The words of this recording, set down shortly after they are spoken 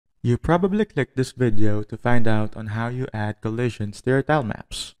You probably clicked this video to find out on how you add collisions to your tile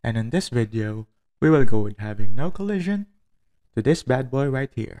maps. And in this video, we will go with having no collision to this bad boy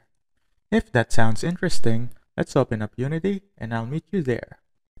right here. If that sounds interesting, let's open up Unity and I'll meet you there.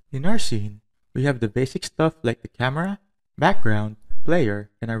 In our scene, we have the basic stuff like the camera, background,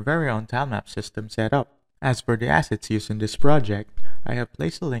 player, and our very own tilemap system set up. As for the assets used in this project, I have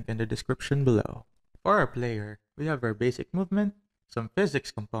placed a link in the description below. For our player, we have our basic movement, some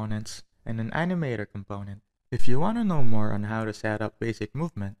physics components, and an animator component. If you want to know more on how to set up basic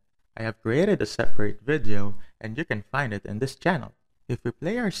movement, I have created a separate video and you can find it in this channel. If we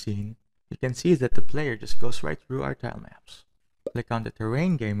play our scene, you can see that the player just goes right through our tile maps. Click on the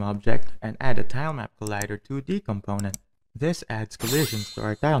terrain game object and add a Tilemap Collider 2D component. This adds collisions to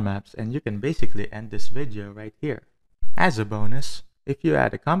our tile maps and you can basically end this video right here. As a bonus, if you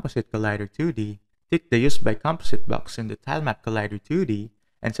add a Composite Collider 2D, tick the Use by Composite box in the Tilemap Collider 2D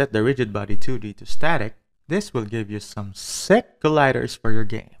and set the Rigid Body 2D to static, this will give you some sick colliders for your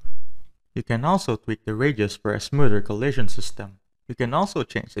game. You can also tweak the radius for a smoother collision system. You can also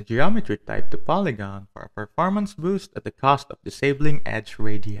change the geometry type to polygon for a performance boost at the cost of disabling edge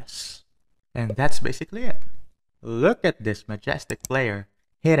radius. And that's basically it. Look at this majestic player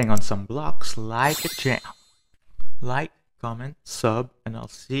hitting on some blocks like a champ. Like, comment, sub, and I'll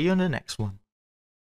see you in the next one.